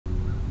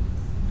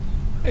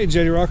Hey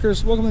Jettie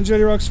Rockers, welcome to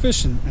Jettie Rocks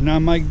Fishing, and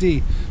I'm Mike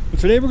D. But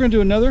today we're going to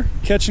do another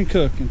catch and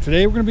cook, and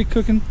today we're going to be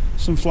cooking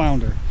some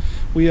flounder.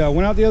 We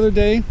went out the other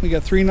day, we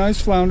got 3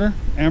 nice flounder,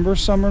 Amber,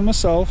 Summer, and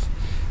myself,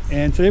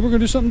 and today we're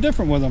going to do something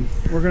different with them.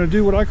 We're going to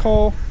do what I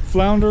call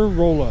flounder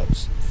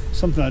roll-ups.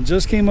 Something I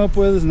just came up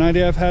with, an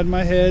idea I've had in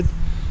my head,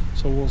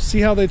 so we'll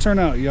see how they turn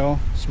out, y'all.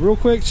 So real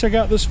quick, check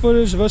out this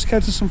footage of us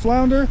catching some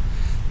flounder,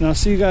 and I'll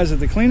see you guys at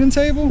the cleaning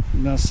table,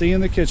 and I'll see you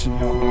in the kitchen,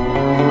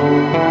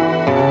 y'all.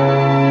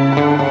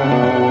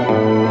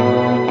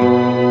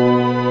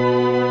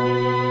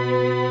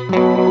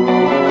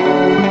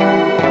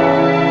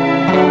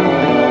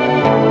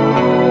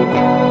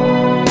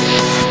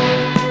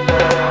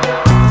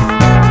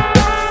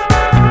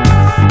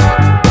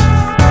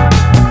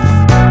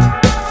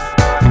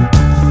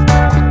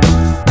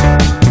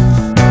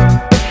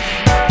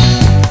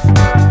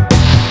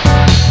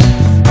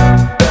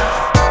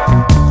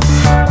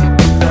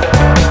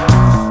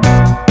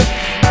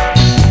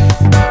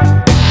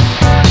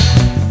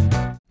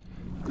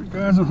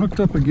 Guys, I'm hooked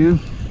up again.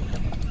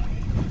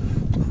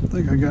 I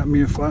think I got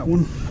me a flat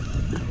one.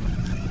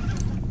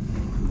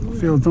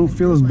 Don't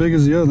feel as big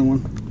as the other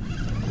one.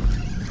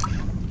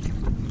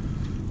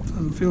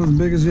 Doesn't feel as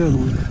big as the other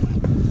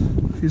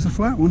one. He's a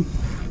flat one.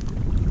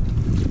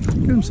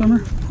 Get him,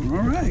 Summer.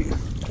 All right.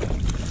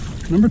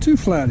 Number 2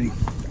 flatty.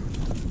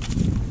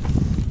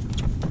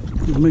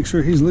 Just make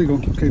sure he's legal.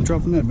 Okay,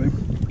 dropping that, babe.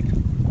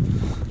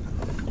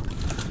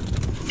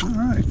 All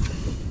right.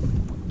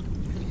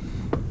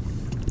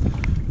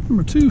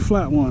 Number 2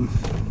 flat one.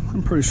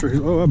 I'm pretty sure he's,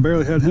 oh, I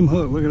barely had him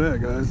hooked. Look at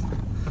that, guys.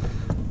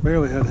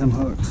 Barely had him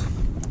hooked.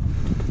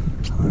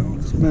 All right,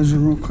 we'll just measure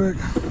him real quick.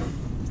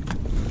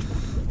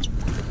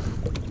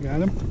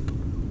 Got him?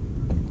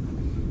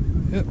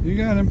 Yep, you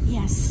got him.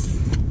 Yes.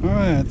 All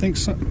right, I think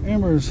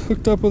Amber is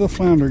hooked up with a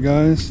flounder,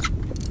 guys.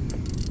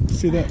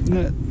 See that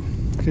net?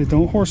 Okay,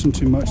 don't horse him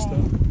too much,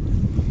 though.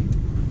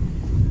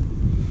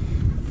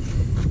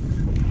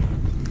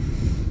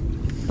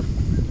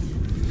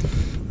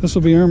 This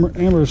will be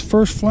Amber's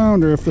first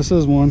flounder, if this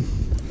is one.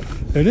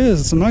 It is.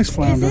 It's a nice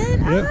flounder. Is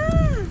it? Yep.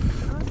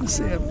 Ah. Let's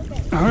see it.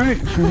 All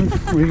right,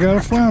 we got a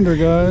flounder,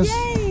 guys.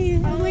 Yay!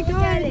 Oh my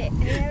god!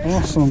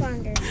 Awesome.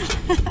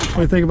 What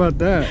do you think about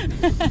that?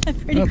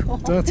 Pretty cool.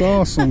 That's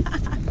awesome.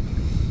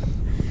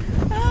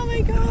 Oh my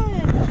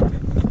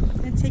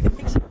god! Let's take a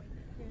picture.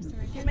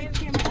 Get my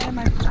camera out of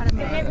my. I've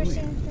never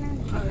seen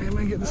flounder. Let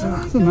me get this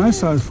out. It's a nice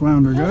size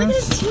flounder, guys. Look at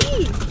his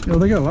teeth. Yo,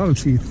 they got a lot of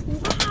teeth.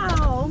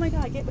 Wow! Oh my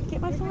god!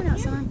 Get my phone out,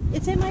 son.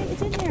 It's in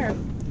there.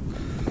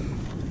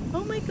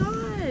 Oh my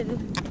god!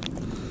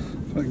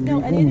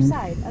 No, on the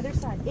other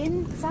side,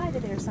 inside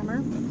of there,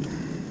 Summer.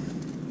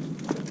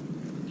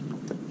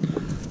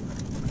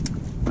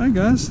 All right,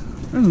 guys.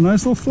 There's a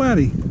nice little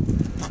flatty.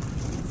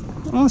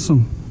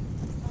 Awesome.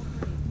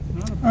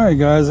 All right,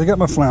 guys. I got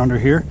my flounder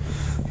here.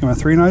 Got my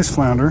 3 nice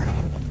flounder.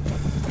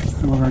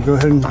 And we're gonna go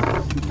ahead and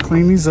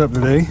clean these up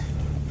today.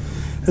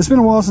 It's been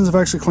a while since I've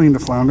actually cleaned a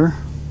flounder.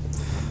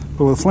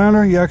 But with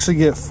flounder, you actually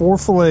get 4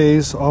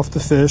 fillets off the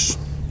fish.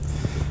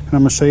 And I'm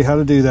going to show you how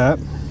to do that.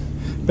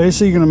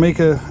 Basically, you're going to make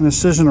an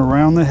incision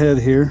around the head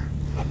here.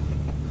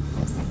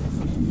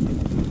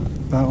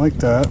 About like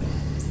that.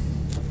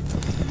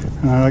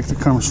 And I like to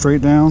come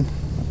straight down.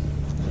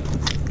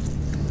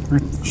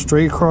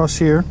 Straight across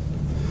here.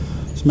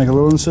 Just make a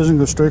little incision,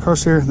 go straight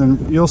across here.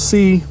 Then you'll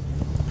see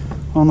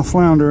on the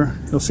flounder,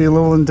 you'll see a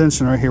little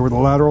indentation right here where the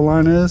lateral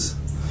line is.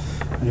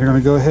 And you're going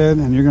to go ahead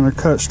and you're going to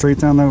cut straight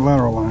down that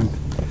lateral line.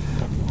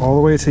 All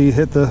the way till you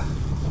hit the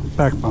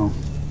backbone.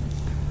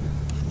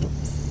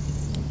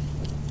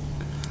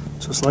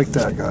 Just like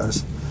that,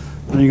 guys.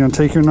 Then you're going to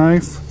take your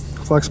knife,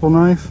 flexible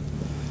knife,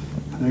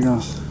 and you're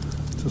going to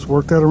just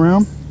work that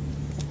around.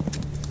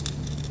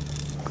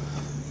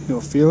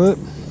 You'll feel it.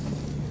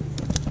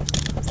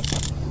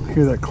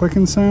 Hear that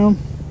clicking sound.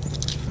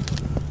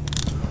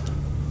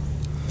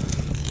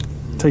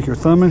 Take your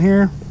thumb in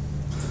here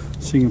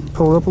so you can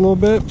pull it up a little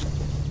bit.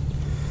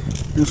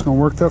 You're just going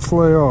to work that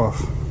fillet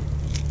off.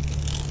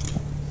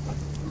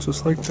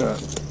 Just like that.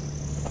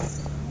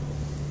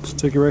 Just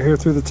take it right here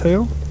through the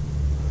tail.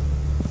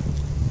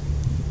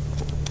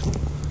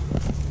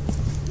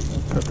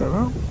 Cut that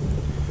out.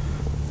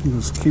 And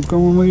just keep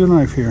going with your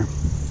knife here.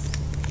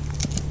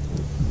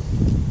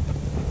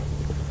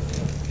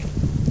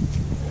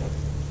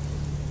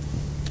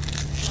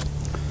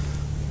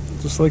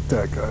 Just like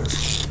that,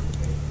 guys.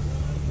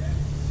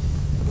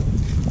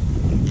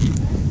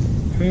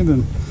 Okay,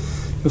 then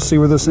you'll see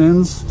where this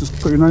ends. Just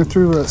put your knife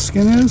through where that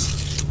skin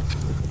is.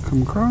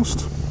 Come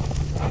across.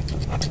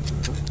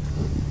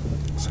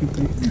 Same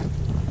thing here.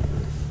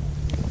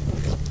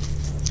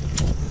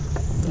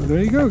 There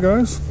you go,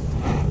 guys.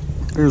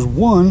 There's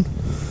one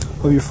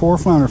of your 4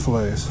 flounder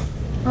fillets.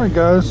 All right,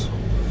 guys.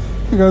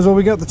 Hey, guys. Well,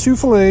 we got the 2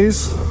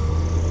 fillets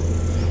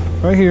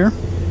right here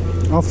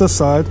off this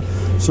side.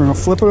 So we're gonna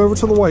flip it over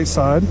to the white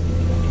side.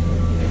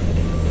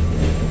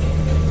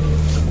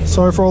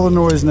 Sorry for all the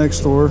noise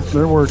next door.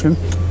 They're working.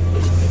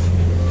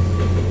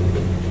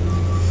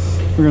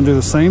 We're gonna do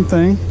the same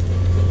thing.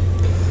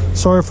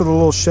 Sorry for the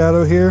little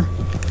shadow here.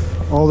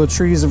 All the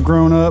trees have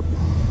grown up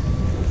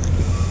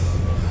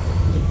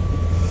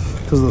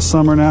because of the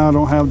summer now. I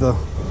don't have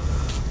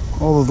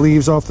all the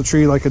leaves off the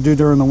tree like I do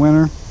during the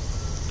winter.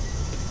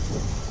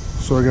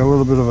 So I got a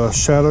little bit of a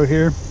shadow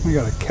here. We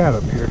got a cat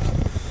up here.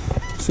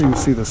 So you can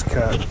see this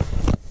cat.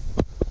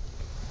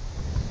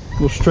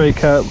 Little stray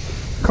cat.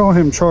 Call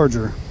him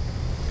Charger.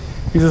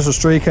 He's just a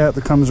stray cat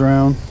that comes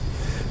around.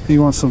 He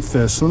wants some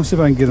fish. So let me see if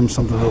I can get him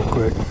something real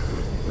quick.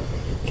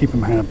 Keep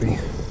him happy.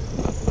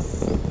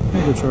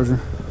 There you go, Charger.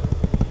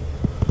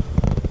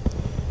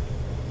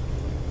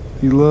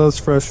 He loves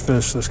fresh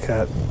fish, this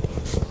cat.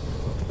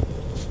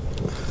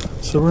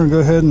 So we're gonna go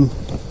ahead and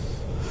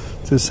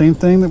do the same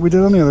thing that we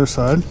did on the other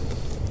side.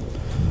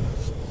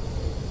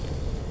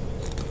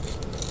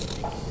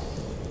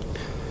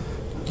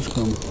 Just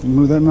gonna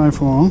move that knife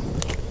along.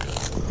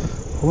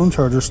 Hold on,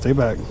 Charger, stay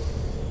back.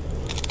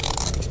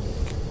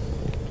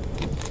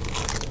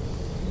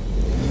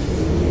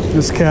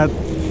 This cat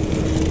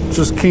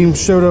just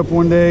showed up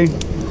one day,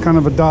 kind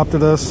of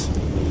adopted us.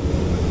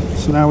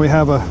 So now we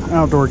have an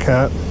outdoor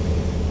cat.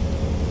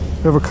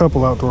 We have a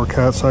couple outdoor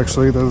cats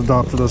actually that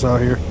adopted us out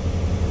here.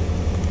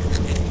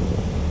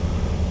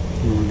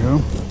 Here we go.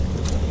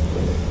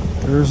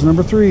 There's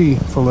number 3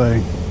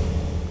 fillet.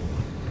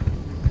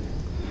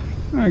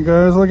 Alright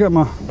guys, I got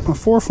my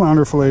 4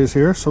 flounder fillets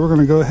here, so we're going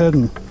to go ahead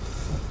and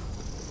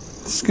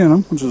skin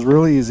them, which is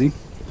really easy.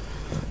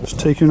 Just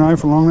take your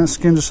knife along that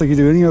skin just like you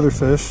do any other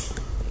fish.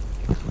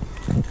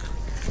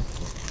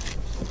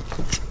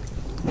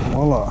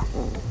 Voila.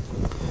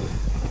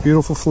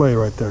 Beautiful fillet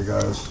right there,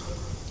 guys.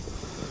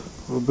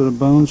 A little bit of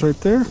bones right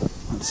there.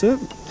 That's it.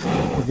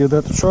 We'll give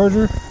that to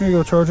Charger. Here you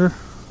go, Charger.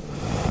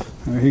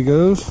 There he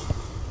goes.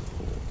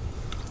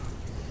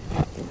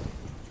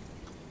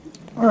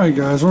 Alright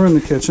guys, we're in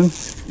the kitchen.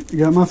 I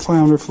got my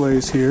flounder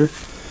fillets here.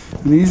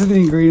 And these are the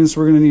ingredients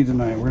we're going to need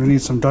tonight. We're going to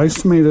need some diced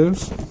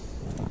tomatoes.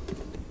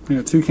 We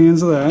got 2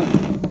 cans of that.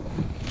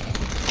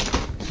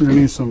 We're going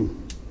to need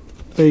some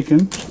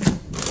bacon.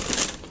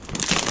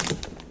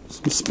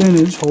 Some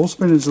spinach, whole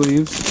spinach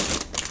leaves.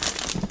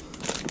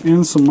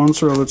 And some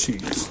mozzarella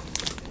cheese.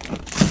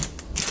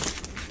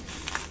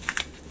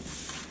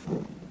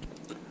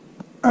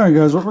 Alright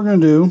guys, what we're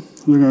going to do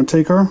is we're going to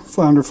take our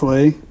flounder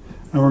fillet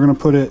and we're going to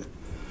put it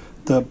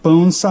the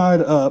bone side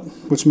up,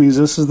 which means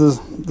this is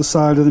the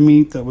side of the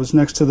meat that was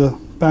next to the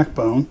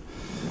backbone,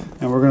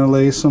 and we're going to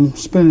lay some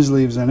spinach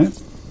leaves in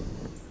it.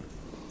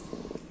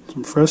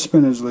 Some fresh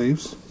spinach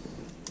leaves.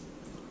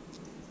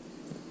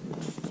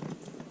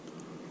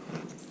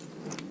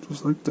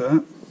 Just like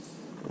that.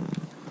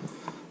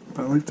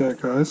 About like that,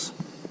 guys.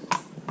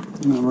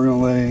 And then we're going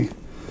to lay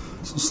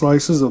some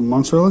slices of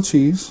mozzarella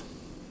cheese.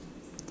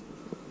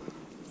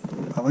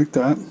 About like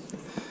that. And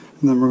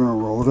then we're going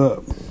to roll it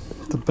up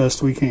the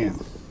best we can.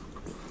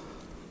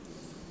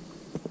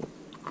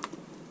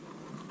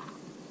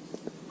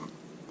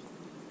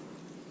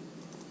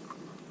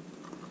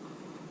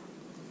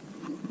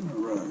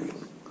 Alright.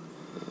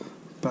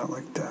 About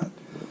like that.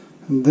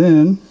 And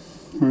then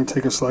we're going to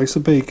take a slice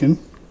of bacon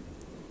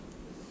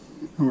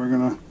and we're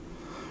going to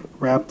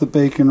wrap the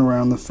bacon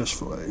around the fish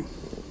fillet.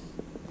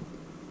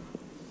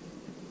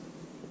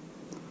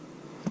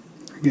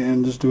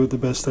 Again, just do it the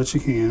best that you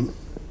can.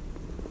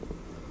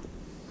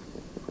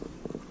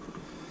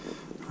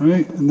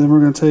 Alright, and then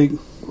we're going to take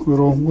a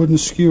little wooden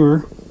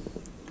skewer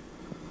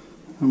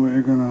and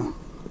we're going to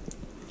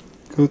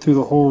go through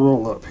the whole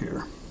roll up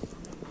here.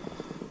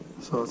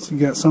 So you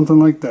got something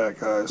like that,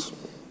 guys.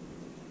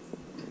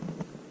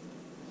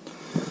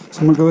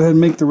 So I'm going to go ahead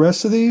and make the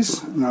rest of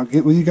these and I'll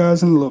get with you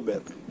guys in a little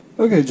bit.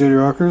 Okay, Jettie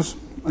Rockers,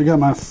 I got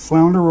my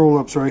flounder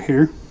roll-ups right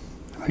here.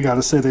 I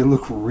gotta say they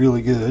look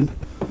really good.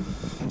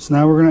 So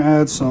now we're going to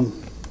add some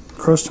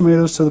crushed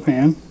tomatoes to the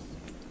pan.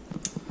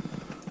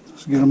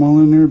 Just get them all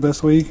in there the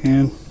best way you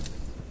can.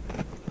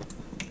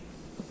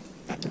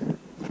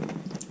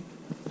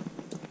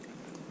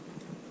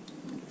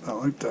 About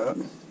like that.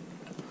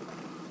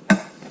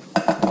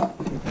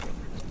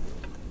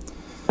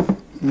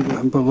 Go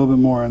ahead and put a little bit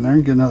more in there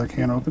and get another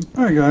can open.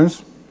 Alright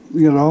guys,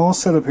 we got it all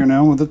set up here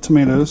now with the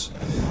tomatoes.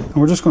 And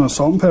we're just going to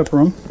salt and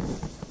pepper them.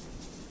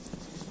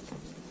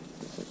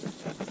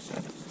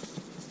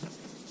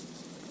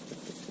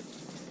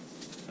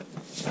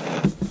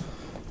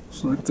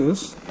 Just like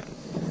this.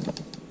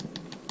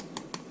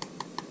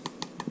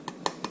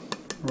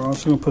 We're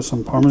also going to put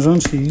some Parmesan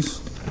cheese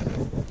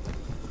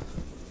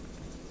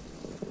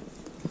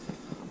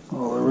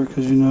all over,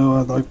 because you know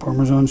I like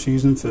Parmesan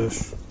cheese and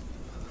fish.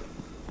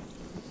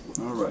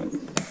 Alright.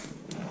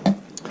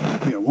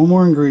 We got one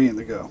more ingredient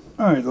to go.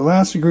 Alright, the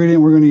last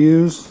ingredient we're going to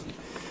use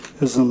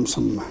is some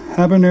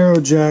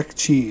habanero jack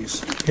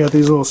cheese. We got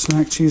these little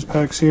snack cheese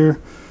packs here,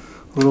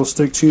 a little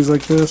stick cheese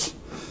like this.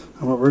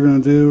 And what we're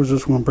going to do is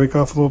just going to break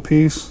off a little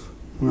piece.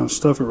 I'm going to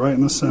stuff it right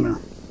in the center.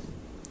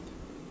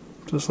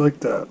 Just like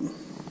that.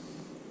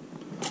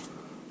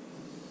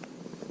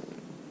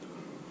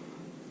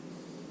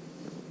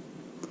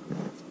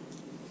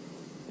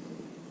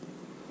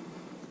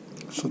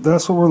 So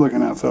that's what we're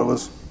looking at,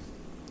 fellas.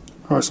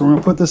 Alright, so we're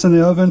going to put this in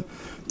the oven,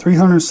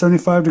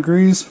 375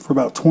 degrees for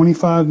about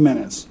 25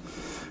 minutes.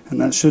 And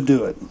that should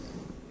do it.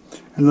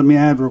 And let me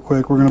add real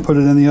quick, we're going to put it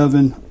in the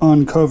oven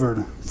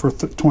uncovered for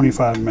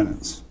 25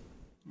 minutes.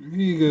 Here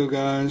you go,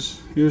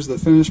 guys. Here's the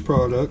finished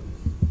product.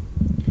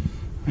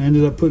 I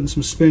ended up putting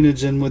some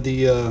spinach in with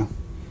the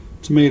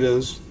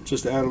tomatoes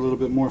just to add a little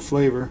bit more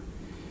flavor.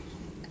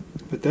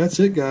 But that's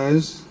it,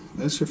 guys.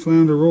 That's your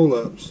flounder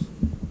roll-ups.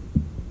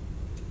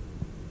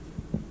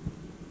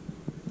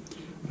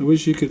 I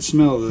wish you could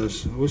smell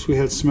this. I wish we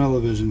had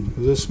smell-o-vision,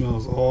 because this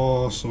smells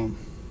awesome.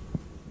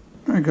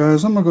 Alright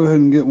guys, I'm going to go ahead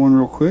and get one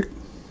real quick.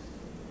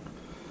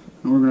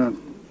 And we're going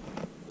to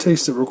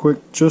taste it real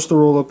quick, just the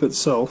roll-up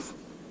itself,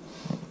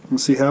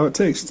 and see how it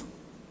tastes.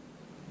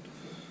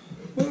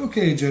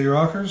 Okay, Jettie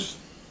Rockers,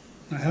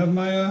 I have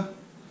my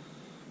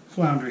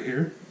flounder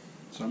here,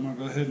 so I'm going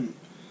to go ahead and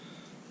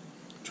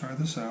try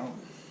this out.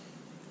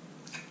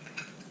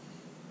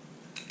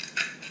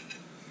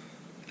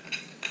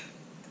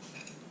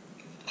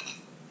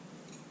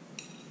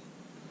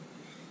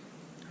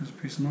 Here's a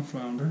piece of my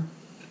flounder,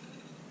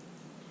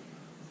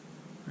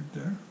 right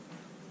there.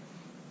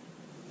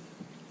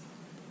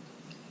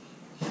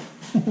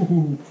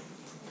 Ooh,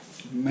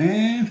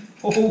 man,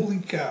 holy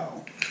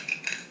cow.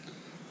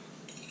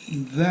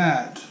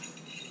 That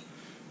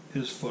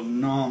is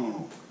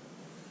phenomenal.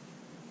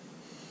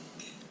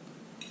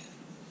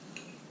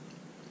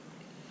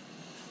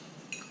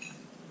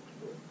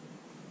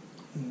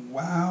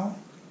 Wow.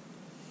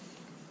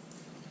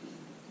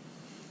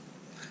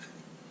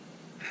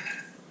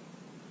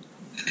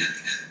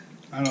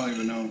 I don't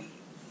even know.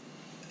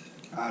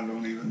 I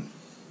don't even.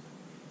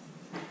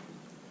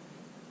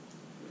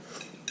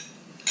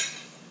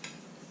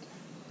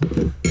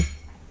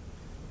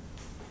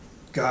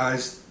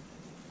 Guys,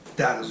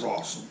 that is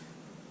awesome.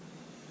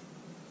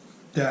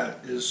 That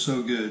is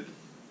so good.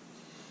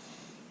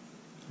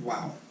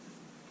 Wow.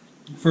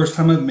 First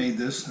time I've made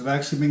this. I've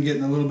actually been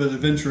getting a little bit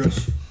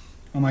adventurous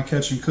on my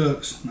catch and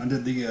cooks. I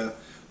did the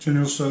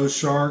General Tso's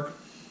shark,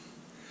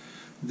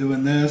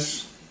 doing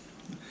this.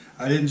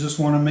 I didn't just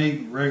want to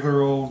make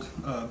regular old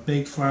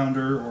baked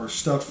flounder or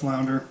stuffed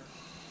flounder,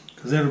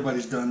 because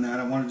everybody's done that.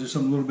 I wanted to do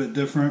something a little bit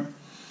different.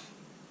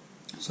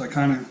 So I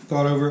kind of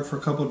thought over it for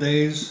a couple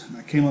that and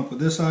I came up with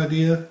this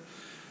idea,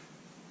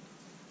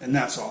 and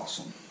that's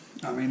awesome.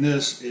 I mean,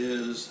 this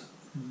is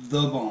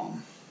the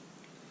bomb.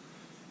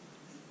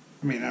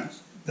 I mean,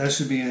 that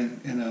should be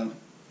in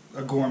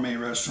a gourmet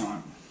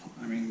restaurant.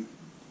 I mean,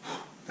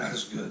 that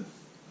is good.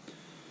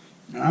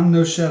 And I'm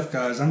no chef,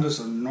 guys. I'm just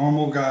a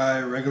normal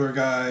guy, regular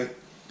guy,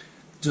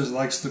 just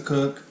likes to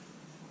cook.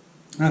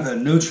 I've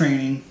had no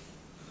training.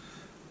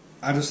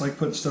 I just like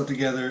putting stuff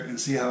together and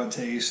see how it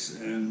tastes,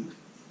 and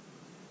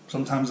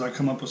sometimes I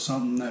come up with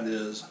something that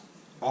is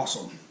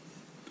awesome.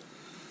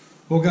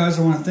 Well, guys,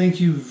 I want to thank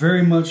you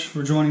very much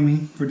for joining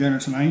me for dinner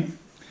tonight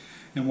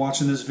and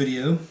watching this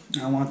video.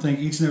 And I want to thank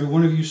each and every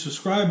one of you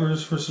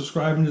subscribers for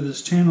subscribing to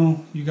this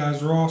channel. You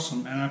guys are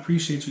awesome, and I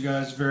appreciate you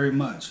guys very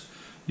much.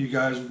 You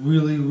guys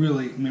really,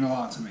 really mean a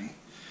lot to me.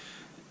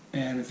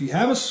 And if you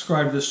haven't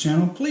subscribed to this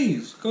channel,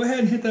 please go ahead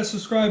and hit that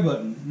subscribe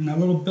button and that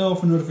little bell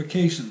for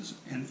notifications.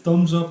 And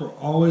thumbs up are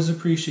always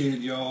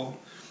appreciated, y'all.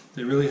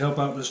 They really help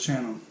out this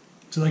channel.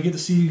 Till I get to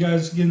see you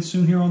guys again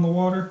soon here on the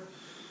water,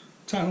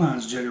 tight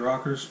lines, Jettie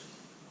Rockers.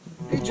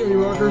 Hey Jettie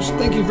Rockers,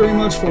 thank you very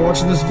much for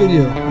watching this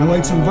video. I'd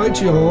like to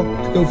invite you all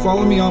to go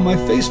follow me on my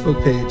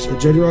Facebook page at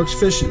Jettie Rocks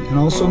Fishing, and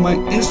also my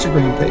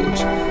Instagram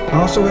page.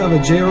 I also have a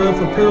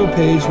JRF apparel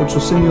page, which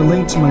will send you a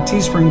link to my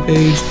Teespring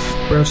page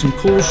where I have some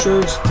cool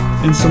shirts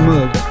and some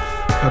mugs.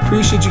 I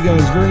appreciate you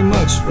guys very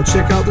much. Well,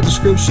 check out the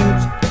description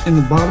in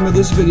the bottom of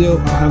this video.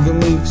 I'll have the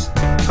links.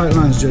 Tight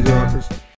lines, Jettie Rockers.